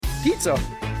Pizza?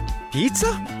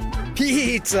 Pizza?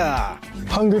 Pizza!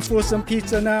 Hungry for some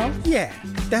pizza now? Yeah,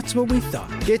 that's what we thought.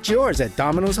 Get yours at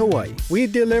Domino's Hawaii. We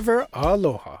deliver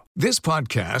aloha. This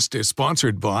podcast is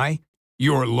sponsored by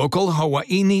your local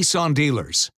Hawaii Nissan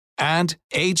dealers and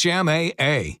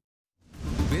HMAA.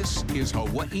 This is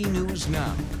Hawaii News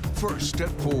Now, first at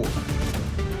 4.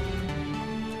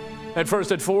 At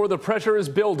first at 4, the pressure is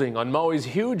building on Maui's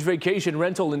huge vacation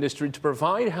rental industry to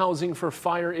provide housing for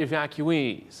fire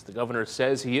evacuees. The governor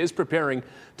says he is preparing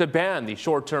to ban the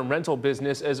short-term rental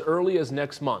business as early as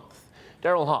next month.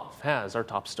 Daryl Hoff has our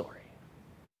top story.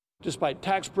 Despite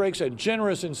tax breaks and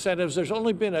generous incentives, there's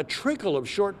only been a trickle of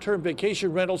short-term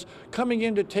vacation rentals coming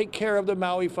in to take care of the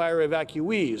Maui fire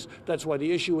evacuees. That's why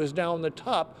the issue is now on the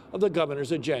top of the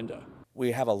governor's agenda.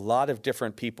 We have a lot of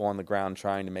different people on the ground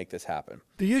trying to make this happen.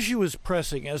 The issue is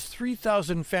pressing as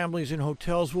 3,000 families in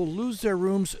hotels will lose their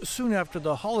rooms soon after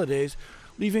the holidays,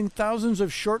 leaving thousands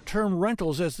of short-term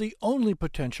rentals as the only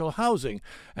potential housing.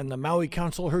 And the Maui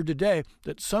Council heard today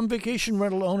that some vacation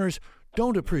rental owners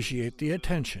don't appreciate the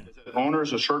attention.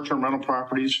 Owners of short-term rental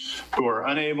properties who are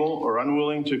unable or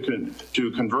unwilling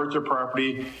to convert their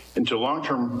property into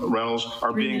long-term rentals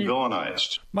are being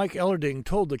villainized. Mike Ellerding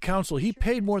told the council he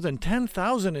paid more than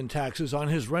 $10,000 in taxes on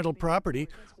his rental property,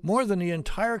 more than the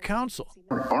entire council.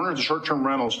 Owners of short-term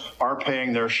rentals are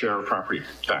paying their share of property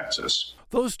taxes.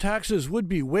 Those taxes would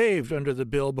be waived under the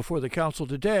bill before the council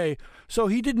today, so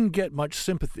he didn't get much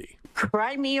sympathy.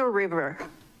 Cry me a river.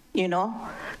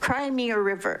 Cry me a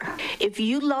river. If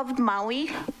you loved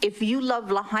Maui, if you loved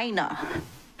Lahaina,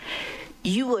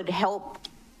 you would help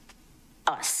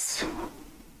us,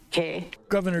 okay?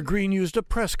 Governor Green used a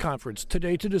press conference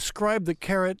today to describe the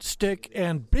carrot, stick,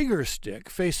 and bigger stick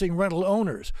facing rental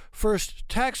owners. First,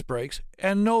 tax breaks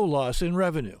and no loss in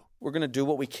revenue. We're going to do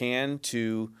what we can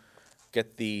to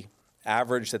get the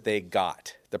average that they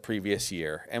got the previous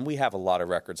year, and we have a lot of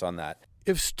records on that.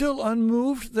 If still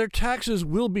unmoved, their taxes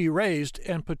will be raised,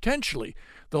 and potentially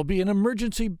there'll be an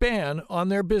emergency ban on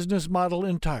their business model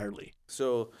entirely.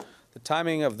 So the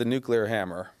timing of the nuclear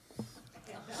hammer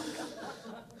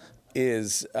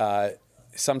is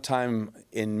sometime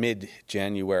in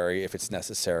mid-January if it's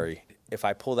necessary. If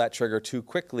I pull that trigger too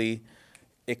quickly,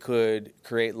 it could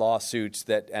create lawsuits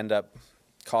that end up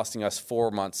costing us 4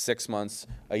 months, 6 months,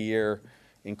 a year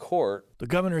in court. The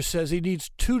governor says he needs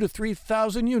 2,000 to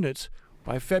 3,000 units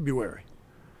by February.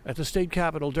 At the state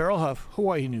capitol, Daryl Huff,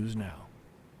 Hawaii News Now.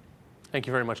 Thank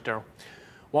you very much, Daryl.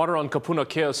 Water on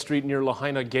Kapunakea Street near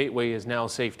Lahaina Gateway is now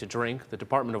safe to drink. The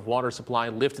Department of Water Supply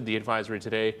lifted the advisory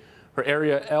today for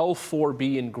area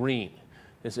L4B in green.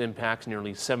 This impacts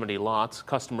nearly 70 lots.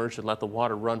 Customers should let the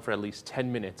water run for at least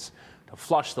 10 minutes to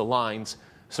flush the lines.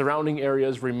 Surrounding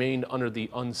areas remain under the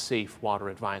unsafe water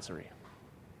advisory.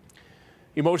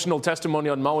 Emotional testimony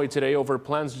on Maui today over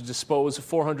plans to dispose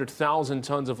 400,000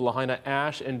 tons of Lahaina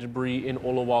ash and debris in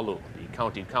Olowalu. The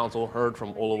county council heard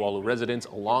from Olowalu residents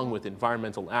along with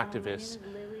environmental activists.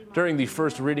 During the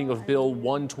first reading of Bill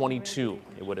 122,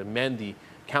 it would amend the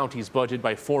county's budget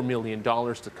by $4 million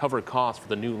to cover costs for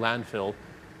the new landfill.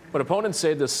 But opponents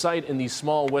say the site in the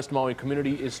small West Maui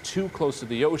community is too close to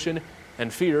the ocean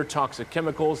and fear toxic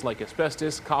chemicals like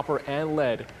asbestos, copper, and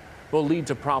lead will lead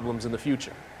to problems in the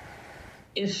future.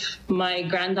 If my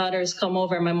granddaughters come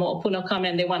over, my mo'opuna come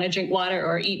and they want to drink water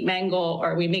or eat mango,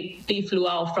 or we make beef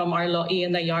luau from our lo'i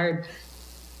in the yard,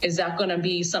 is that going to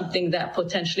be something that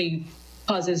potentially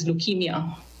causes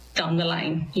leukemia down the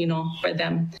line, for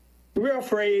them? We're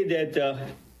afraid that,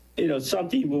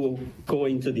 something will go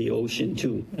into the ocean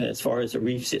too, as far as the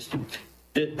reef system.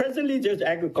 Presently, there's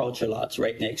agriculture lots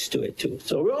right next to it too,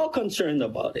 so we're all concerned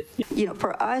about it.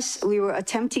 For us, we were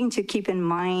attempting to keep in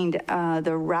mind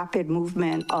the rapid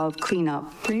movement of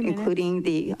cleanup, including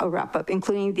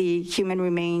including the human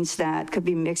remains that could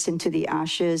be mixed into the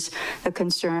ashes, the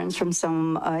concerns from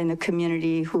some in the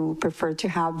community who prefer to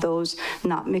have those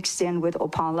not mixed in with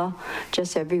opala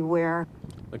just everywhere.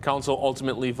 The council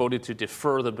ultimately voted to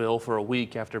defer the bill for a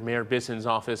week after Mayor Bisson's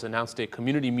office announced a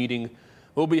community meeting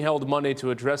will be held Monday to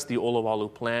address the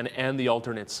Olowalu plan and the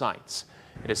alternate sites.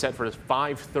 It is set for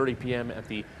 5:30 p.m. at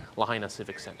the Lahaina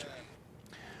Civic Center.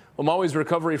 Well, Maui's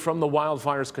recovery from the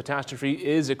wildfires catastrophe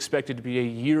is expected to be a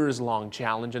years-long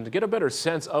challenge, and to get a better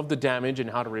sense of the damage and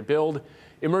how to rebuild,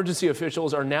 emergency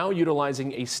officials are now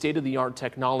utilizing a state-of-the-art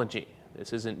technology.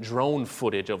 This isn't drone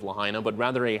footage of Lahaina, but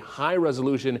rather a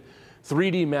high-resolution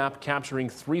 3D map capturing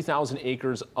 3,000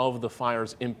 acres of the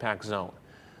fire's impact zone.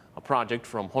 A project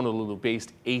from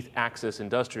Honolulu-based 8th Axis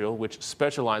Industrial, which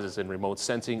specializes in remote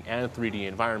sensing and 3D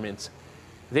environments.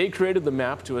 They created the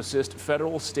map to assist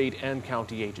federal, state, and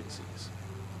county agencies.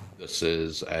 This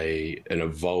is an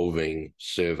evolving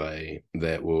survey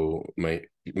that will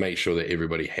make sure that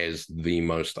everybody has the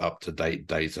most up-to-date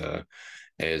data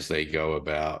as they go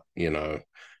about,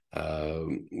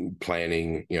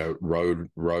 planning,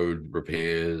 road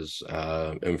repairs,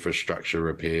 infrastructure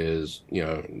repairs.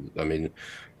 The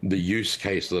use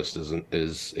case list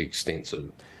is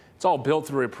extensive. It's all built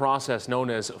through a process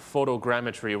known as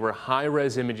photogrammetry, where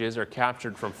high-res images are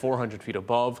captured from 400 feet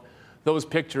above. Those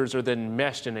pictures are then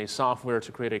meshed in a software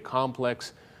to create a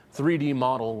complex 3D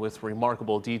model with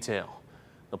remarkable detail.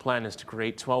 The plan is to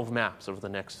create 12 maps over the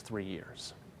next 3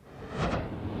 years.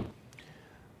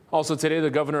 Also today,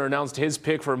 the governor announced his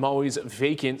pick for Maui's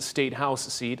vacant State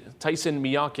House seat. Tyson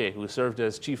Miyake, who served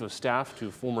as chief of staff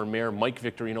to former Mayor Mike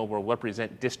Victorino, will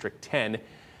represent District 10.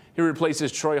 He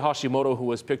replaces Troy Hashimoto, who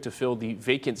was picked to fill the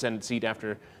vacant Senate seat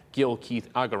after Gil Keith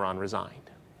Agaran resigned.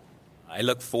 I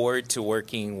look forward to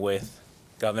working with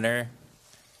Governor,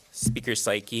 Speaker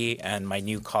Saiki, and my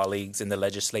new colleagues in the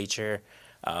legislature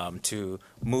to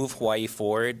move Hawaii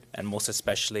forward and most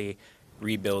especially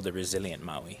rebuild a resilient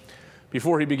Maui.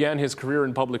 Before he began his career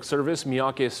in public service,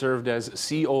 Miyake served as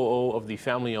COO of the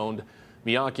family-owned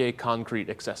Miyake Concrete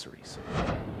Accessories.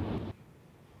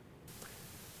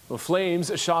 The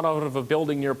flames shot out of a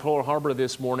building near Pearl Harbor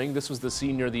this morning. This was the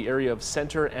scene near the area of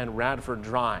Center and Radford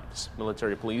Drives.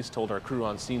 Military police told our crew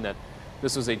on scene that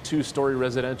this was a 2-story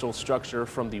residential structure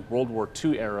from the World War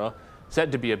II era,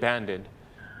 said to be abandoned.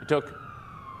 It took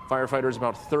firefighters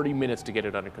about 30 minutes to get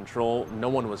it under control. No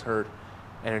one was hurt,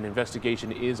 and an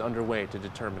investigation is underway to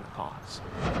determine the cause.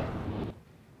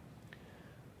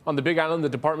 On the Big Island, the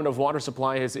Department of Water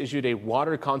Supply has issued a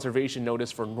water conservation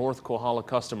notice for North Kohala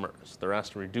customers. They're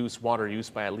asked to reduce water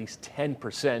use by at least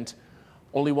 10%.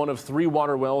 Only one of 3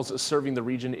 water wells serving the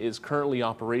region is currently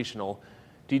operational.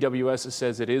 DWS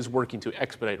says it is working to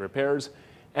expedite repairs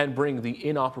and bring the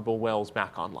inoperable wells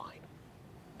back online.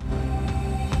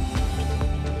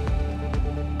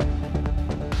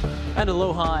 And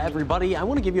aloha, everybody. I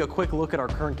want to give you a quick look at our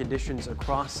current conditions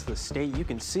across the state. You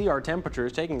can see our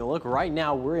temperatures. Taking a look right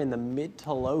now, we're in the mid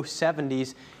to low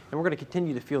 70s, and we're going to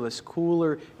continue to feel this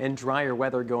cooler and drier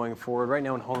weather going forward. Right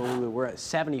now in Honolulu, we're at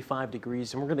 75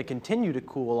 degrees, and we're going to continue to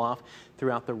cool off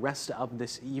throughout the rest of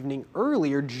this evening.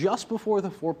 Earlier, just before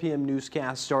the 4 p.m.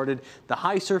 newscast started, the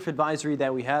high surf advisory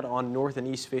that we had on north and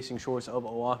east facing shores of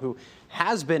Oahu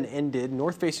has been ended.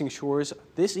 North facing shores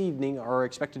this evening are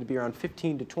expected to be around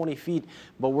 15 to 20 feet,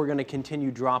 but we're going to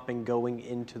continue dropping going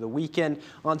into the weekend.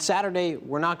 On Saturday,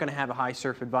 we're not going to have a high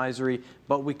surf advisory,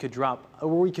 but we could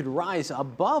rise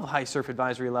above high surf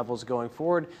advisory levels going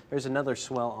forward. There's another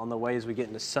swell on the way as we get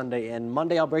into Sunday and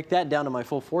Monday. I'll break that down in my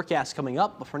full forecast coming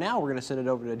up, but for now, we're going to send it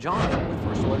over to Jonathan with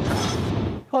First Alert Traffic.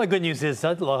 Well, the good news is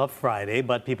a Friday,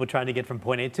 but people trying to get from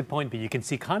point A to point B. You can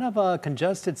see kind of a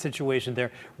congested situation there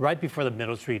right before the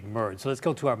Middle Street merge. So let's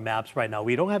go to our maps right now.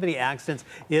 We don't have any accidents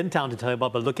in town to tell you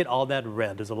about, but look at all that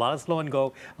red. There's a lot of slow and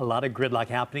go, a lot of gridlock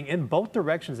happening in both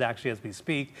directions actually as we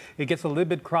speak. It gets a little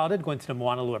bit crowded going to the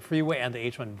Moanalua Freeway and the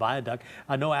H1 Viaduct.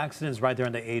 No accidents right there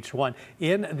on the H1.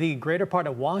 In the greater part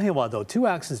of Wahiawa, though, 2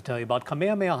 accidents to tell you about.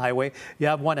 Kamehameha Highway, you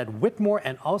have one at Whitmore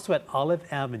and also at Olive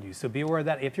Avenue. So be aware of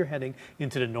that if you're heading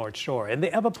into the North Shore. And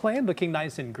the Eva Plain looking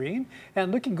nice and green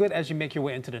and looking good as you make your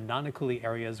way into the Nanakuli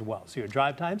area as well. So your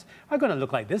drive times are going to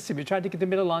look like this. If you're trying to get to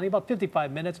Mililani, about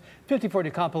 55 minutes, 54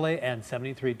 to Kapolei and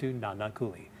 73 to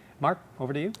Nanakuli. Mark,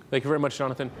 over to you. Thank you very much,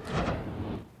 Jonathan.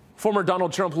 Former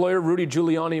Donald Trump lawyer Rudy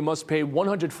Giuliani must pay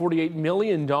 $148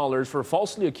 million for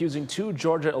falsely accusing 2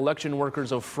 Georgia election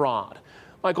workers of fraud.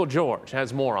 Michael George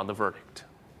has more on the verdict.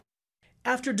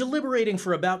 After deliberating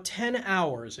for about 10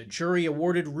 hours, a jury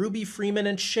awarded Ruby Freeman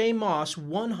and Shay Moss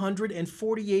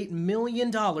 $148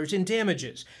 million in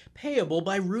damages, payable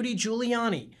by Rudy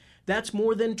Giuliani. That's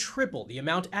more than triple the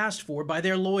amount asked for by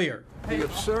their lawyer. The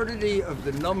absurdity of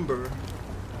the number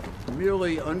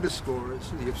merely underscores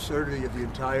the absurdity of the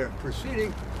entire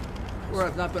proceeding, where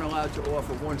I've not been allowed to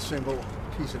offer one single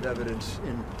piece of evidence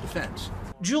in defense.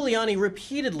 Giuliani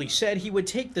repeatedly said he would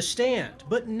take the stand,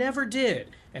 but never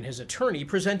did, and his attorney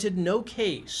presented no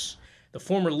case. The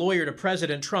former lawyer to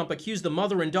President Trump accused the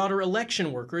mother and daughter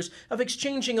election workers of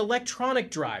exchanging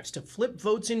electronic drives to flip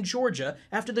votes in Georgia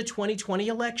after the 2020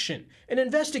 election. An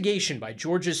investigation by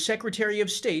Georgia's Secretary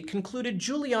of State concluded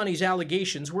Giuliani's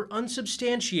allegations were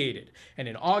unsubstantiated, and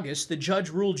in August, the judge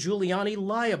ruled Giuliani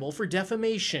liable for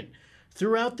defamation.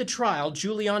 Throughout the trial,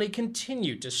 Giuliani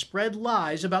continued to spread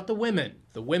lies about the women.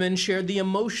 The women shared the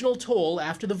emotional toll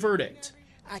after the verdict.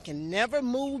 I can never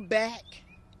move back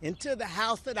into the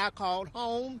house that I called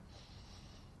home.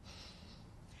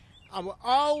 I will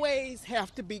always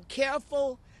have to be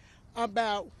careful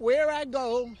about where I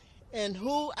go and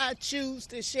who I choose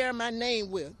to share my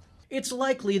name with. It's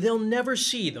likely they'll never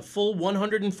see the full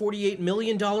 $148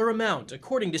 million amount,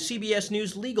 according to CBS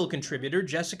News legal contributor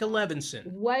Jessica Levinson.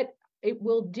 What it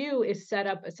will do is set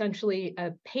up essentially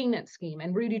a payment scheme,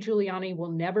 and Rudy Giuliani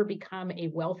will never become a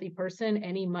wealthy person.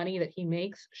 Any money that he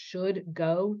makes should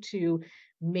go to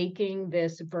making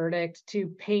this verdict, to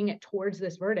paying it towards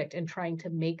this verdict and trying to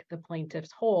make the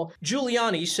plaintiffs whole.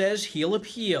 Giuliani says he'll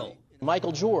appeal.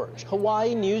 Michael George,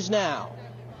 Hawaii News Now.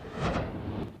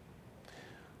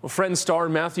 Well, Friends star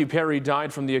Matthew Perry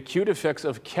died from the acute effects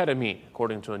of ketamine,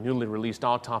 according to a newly released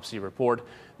autopsy report.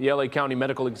 The LA County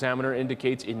Medical Examiner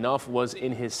indicates enough was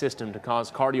in his system to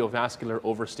cause cardiovascular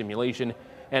overstimulation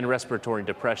and respiratory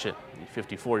depression. The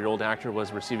 54-year-old actor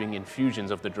was receiving infusions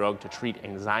of the drug to treat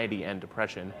anxiety and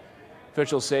depression.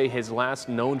 Officials say his last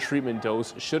known treatment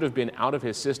dose should have been out of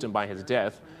his system by his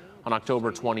death on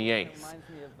October 28th.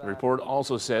 The report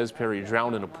also says Perry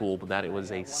drowned in a pool, but that it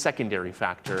was a secondary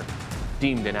factor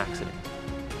deemed an accident.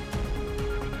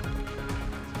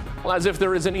 Well, as if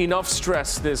there isn't enough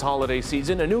stress this holiday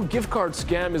season, a new gift card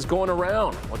scam is going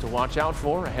around. What to watch out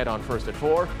for ahead on First at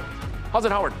 4. How's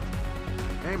it, Howard?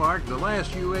 Hey, Mark. The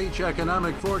last UH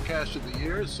economic forecast of the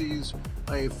year sees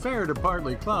a fair to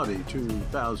partly cloudy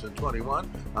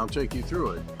 2021. I'll take you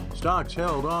through it. Stocks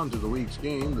held on to the week's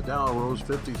gain. The Dow rose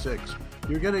 56.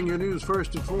 You're getting your news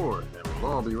First at 4, and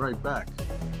we'll all be right back.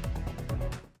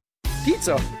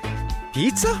 Pizza?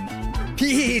 Pizza?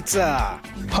 Pizza!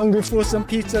 Hungry for some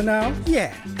pizza now?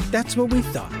 Yeah, that's what we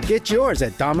thought. Get yours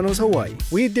at Domino's Hawaii.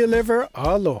 We deliver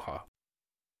aloha.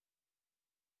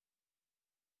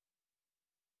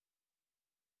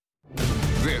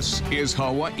 This is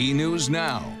Hawaii News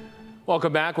Now.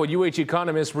 Welcome back. Well, UH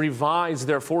economists revised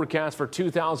their forecast for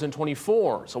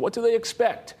 2024. So what do they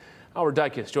expect? Howard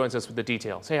Dykes joins us with the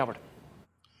details. Hey, Howard.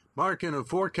 Mark, in a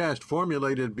forecast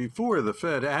formulated before the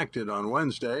Fed acted on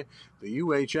Wednesday, the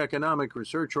UH Economic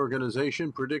Research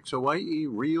Organization predicts Hawaii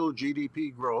real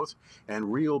GDP growth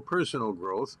and real personal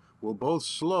growth will both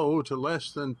slow to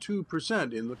less than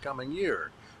 2% in the coming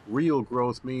year. Real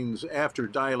growth means after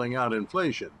dialing out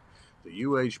inflation. The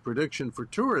UH prediction for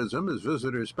tourism is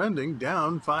visitor spending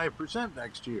down 5%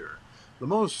 next year. The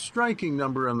most striking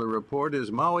number in the report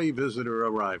is Maui visitor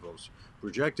arrivals,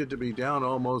 projected to be down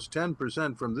almost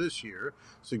 10% from this year,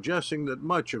 suggesting that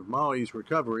much of Maui's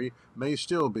recovery may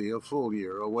still be a full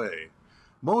year away.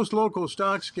 Most local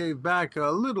stocks gave back a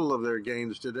little of their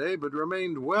gains today, but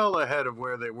remained well ahead of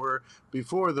where they were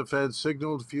before the Fed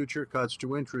signaled future cuts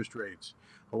to interest rates.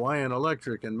 Hawaiian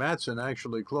Electric and Matson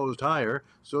actually closed higher,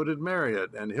 so did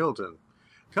Marriott and Hilton.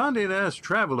 Condé Nast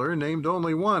Traveler named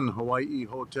only one Hawaii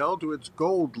hotel to its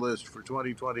gold list for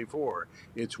 2024.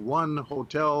 It's One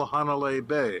Hotel Hanalei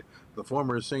Bay, the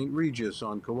former St. Regis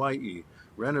on Kauai,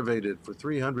 renovated for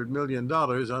 $300 million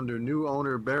under new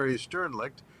owner Barry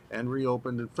Sternlicht and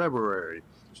reopened in February.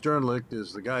 Sternlicht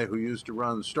is the guy who used to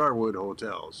run Starwood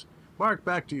Hotels. Mark,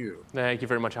 back to you. Thank you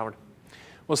very much, Howard.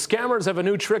 Well, scammers have a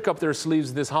new trick up their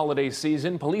sleeves this holiday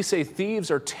season. Police say thieves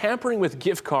are tampering with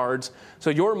gift cards so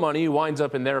your money winds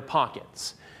up in their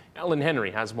pockets. Ellen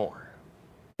Henry has more.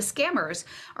 The scammers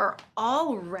are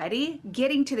already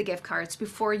getting to the gift cards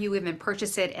before you even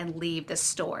purchase it and leave the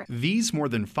store. These more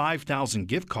than 5,000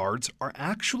 gift cards are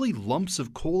actually lumps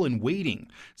of coal in waiting.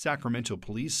 Sacramento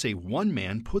police say one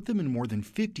man put them in more than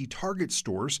 50 Target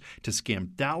stores to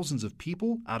scam thousands of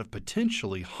people out of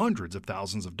potentially hundreds of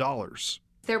thousands of dollars.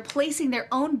 They're placing their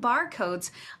own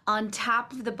barcodes on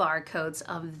top of the barcodes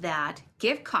of that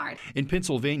gift card. In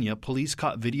Pennsylvania, police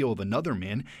caught video of another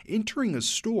man entering a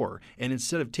store and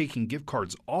instead of taking gift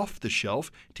cards off the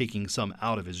shelf, taking some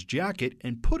out of his jacket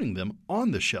and putting them on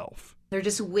the shelf. They're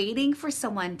just waiting for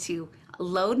someone to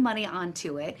load money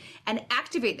onto it and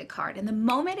activate the card. And the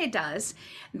moment it does,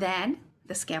 then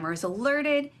the scammer is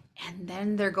alerted. And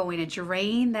then they're going to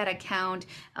drain that account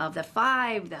of the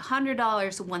 $5, the $100,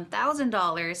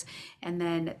 $1,000, and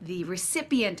then the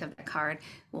recipient of the card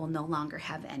will no longer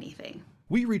have anything.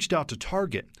 We reached out to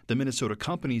Target. The Minnesota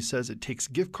company says it takes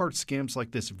gift card scams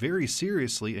like this very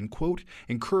seriously and, quote,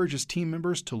 encourages team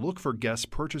members to look for guests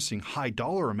purchasing high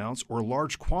dollar amounts or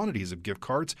large quantities of gift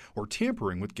cards or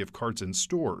tampering with gift cards in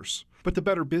stores. But the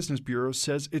Better Business Bureau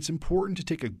says it's important to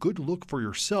take a good look for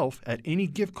yourself at any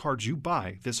gift cards you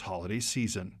buy this holiday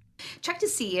season. Check to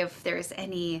see if there's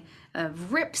any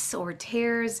rips or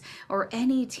tears or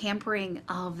any tampering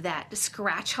of that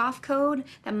scratch-off code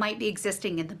that might be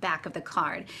existing in the back of the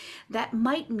card. That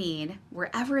might mean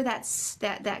wherever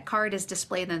that card is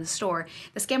displayed in the store,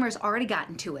 the scammer's already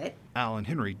gotten to it. Alan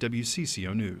Henry,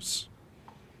 WCCO News.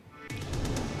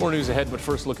 More news ahead, but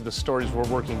first look at the stories we're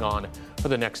working on for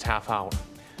the next half hour.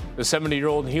 The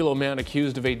 70-year-old Hilo man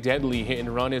accused of a deadly hit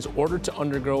and run is ordered to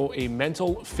undergo a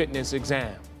mental fitness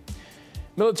exam.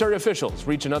 Military officials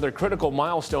reach another critical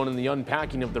milestone in the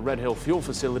unpacking of the Red Hill fuel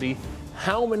facility.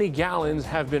 How many gallons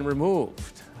have been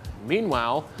removed?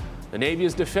 Meanwhile, the Navy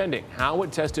is defending how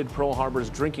it tested Pearl Harbor's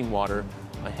drinking water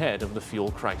ahead of the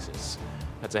fuel crisis.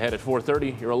 That's ahead at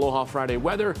 4:30. Your Aloha Friday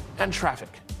weather and traffic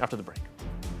after the break.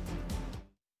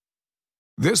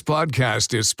 This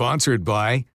podcast is sponsored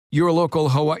by your local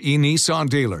Hawaii Nissan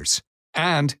dealers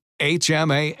and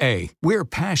HMAA. We're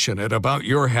passionate about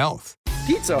your health.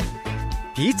 Pizza?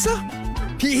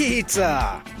 Pizza?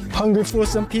 Pizza! Hungry for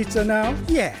some pizza now?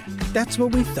 Yeah, that's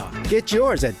what we thought. Get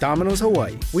yours at Domino's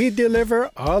Hawaii. We deliver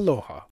aloha.